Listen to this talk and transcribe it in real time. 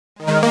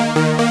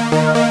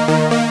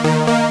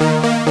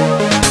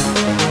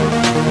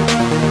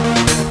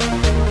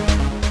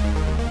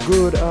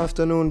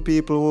afternoon,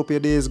 people. Hope your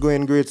day is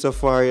going great so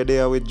far. You're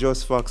there with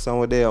JustFacts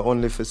and we're there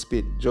only for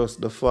spit. Just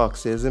the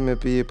facts, you see me,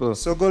 people?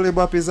 So Gully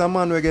Bop is a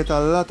man who get a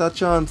lot of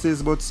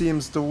chances but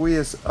seems to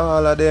waste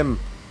all of them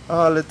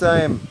all the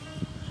time.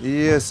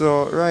 Yeah,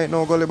 so right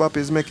now Gully Bop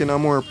is making a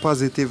more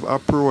positive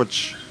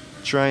approach,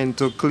 trying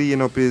to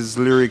clean up his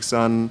lyrics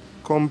and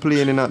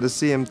complaining at the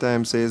same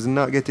time, so he's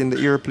not getting the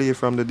airplay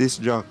from the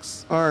disc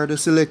jocks or the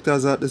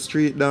selectors at the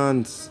street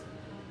dance.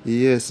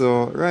 Yeah,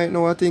 so right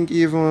now I think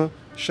even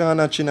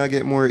Shauna Chin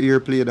get more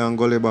airplay than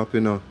Gully Bop,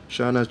 you know.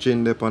 Shauna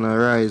Chin up on a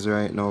rise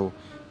right now.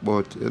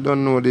 But you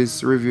don't know,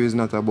 this review is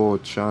not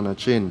about Shauna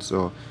Chin.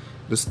 So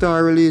the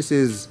star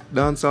releases,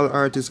 dancehall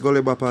artist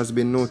Gully Bop has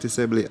been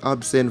noticeably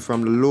absent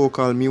from the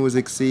local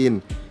music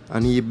scene,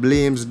 and he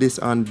blames this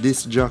on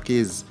disc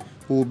jockeys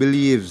who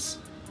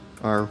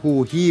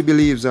he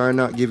believes are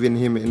not giving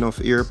him enough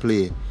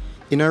airplay.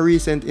 In a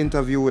recent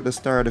interview with the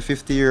star, the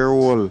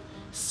 50-year-old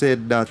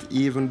said that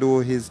even though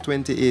his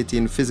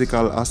 2018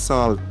 physical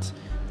assault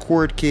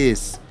court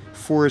case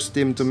forced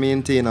him to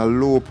maintain a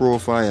low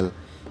profile,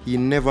 he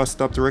never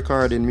stopped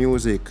recording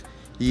music.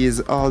 He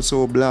is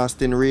also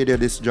blasting radio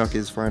disc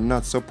jockeys for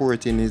not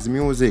supporting his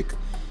music.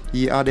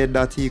 He added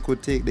that he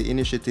could take the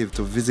initiative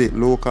to visit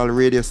local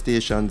radio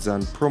stations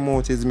and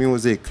promote his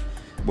music,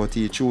 but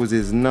he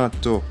chooses not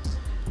to.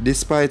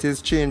 Despite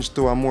his change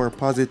to a more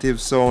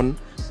positive sound,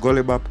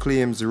 Gully Bop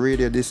claims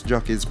radio disc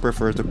jockeys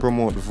prefer to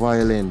promote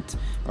violent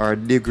or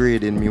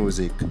degrading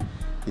music.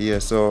 Yeah,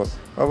 so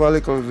I have a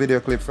little video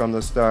clip from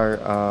the star.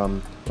 I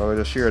will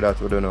just share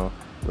that with you now,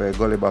 where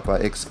Gully Bop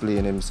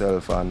explain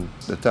himself and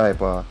the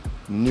type of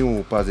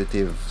new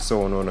positive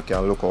sound one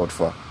can look out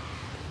for.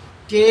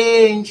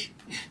 Change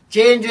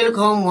will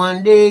come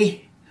one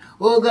day.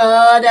 Oh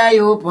God, I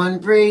hope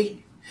and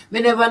pray.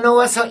 Me never know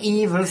what's so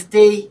evil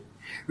stay.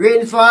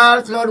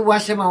 Rainfall, flood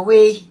wash them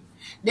away.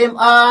 Them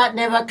heart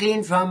never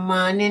clean from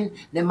morning.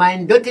 Them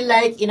mind dirty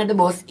like in the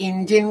bus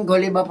engine.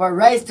 Gully Bop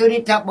rise to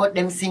the top, but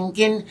them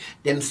sinking.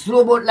 Them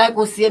slow boat like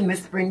we say me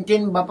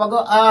sprinting. Bop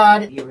go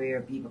hard. You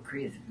hear people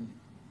crazy.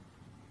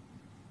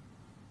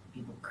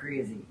 People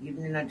crazy.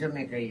 Even in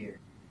Jamaica here.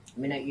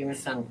 Me not hear me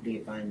song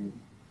play on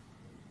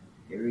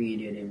the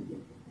radio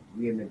them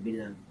where me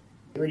belong.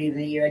 You would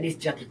even hear this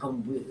jockey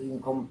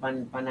come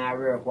pan our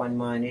work one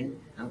morning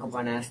and come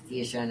on our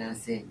station and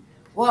say,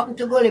 what happened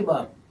to Gully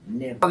Bop?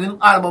 Never. When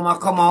my album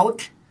come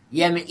out,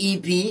 yeah, my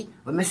EP,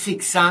 with my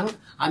 6 songs,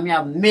 and I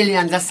have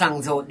millions of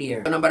songs out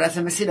there. Nobody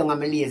say me sit down and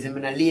me lazy, I'm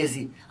not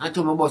lazy. And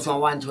to my boss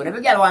want to.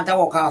 Every girl want to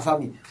walk off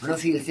of me. I don't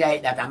feel say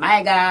like that. And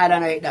my God, I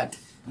like that.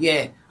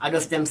 Yeah, I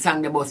just them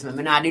song the boss me.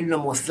 I not did no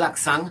more slack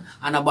song,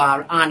 and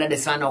about under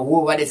this and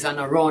over this and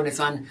around this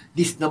and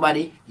this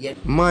nobody. Yeah.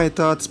 My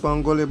thoughts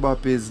on Gully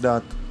Bop is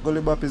that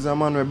Gully Bop is a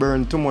man who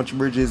burn too much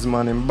bridges,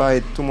 man. Him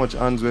bite too much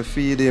hands we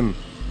feed him.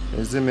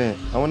 You see me?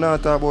 I want to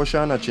talk about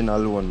Shauna Chin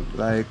alone.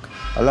 Like,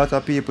 a lot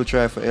of people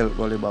try to help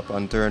Gully Bop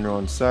and turn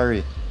around.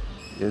 Sorry.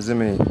 You see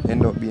me?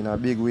 End up being a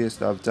big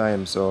waste of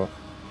time. So,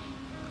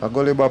 a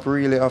Gully Bop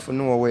really have to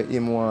know what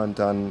him want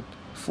and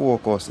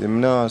focus. Him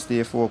now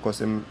stay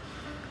focused.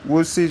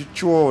 We'll see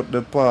throughout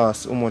the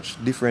past how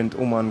much different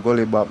woman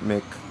Gully Bop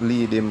make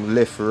lead him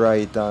left,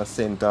 right and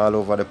center all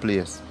over the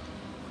place.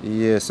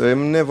 Yeah, so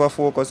him never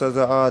focus as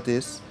an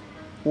artist.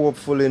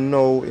 Hopefully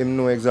now him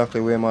know exactly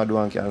where my do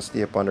and can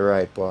stay up on the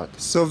right path.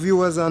 So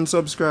viewers and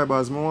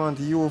subscribers, I want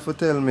you to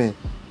tell me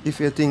if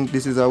you think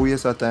this is a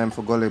waste of time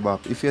for Gully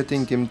Bop. If you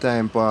think him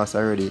time pass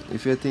already.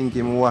 If you think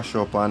him wash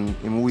up and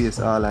him waste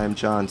all of him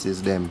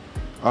chances them.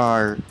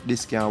 Or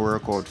this can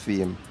work out for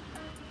him.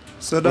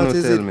 So that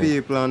is it,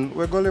 people, and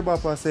what Gully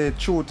Bop say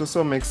true to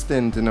some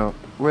extent, you know.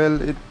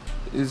 Well, it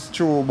is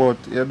true, but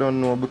you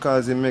don't know,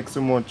 because he makes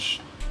so much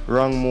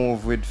wrong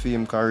move with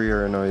film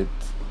career, you know.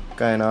 It's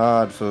kind of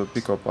hard to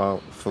pick up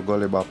for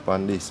Gully Bop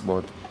on this,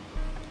 but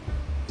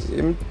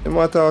he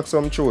might talk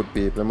some truth,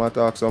 people. He might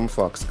talk some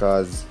facts,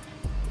 because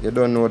you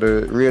don't know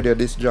the radio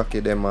disc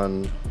jockey them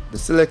and the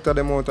selector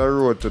them out the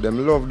road to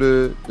them. Love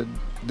the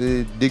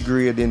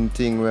degrading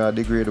thing where I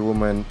degrade the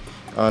woman.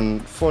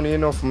 And funny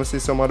enough, I see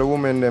some of the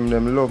women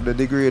them love the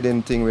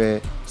degrading thing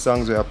where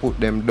songs where I put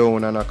them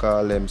down and I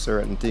call them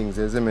certain things,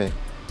 you see me?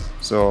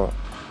 So,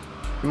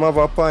 I have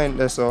a point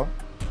there, so,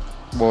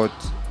 but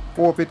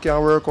hope it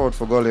can work out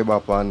for Gully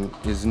Bop and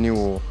his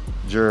new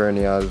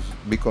journey as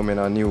becoming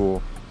a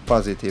new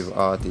positive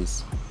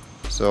artist.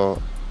 So,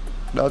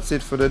 that's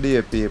it for the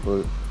day,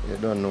 people. You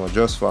don't know,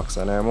 JustFacts,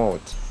 and I'm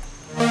out.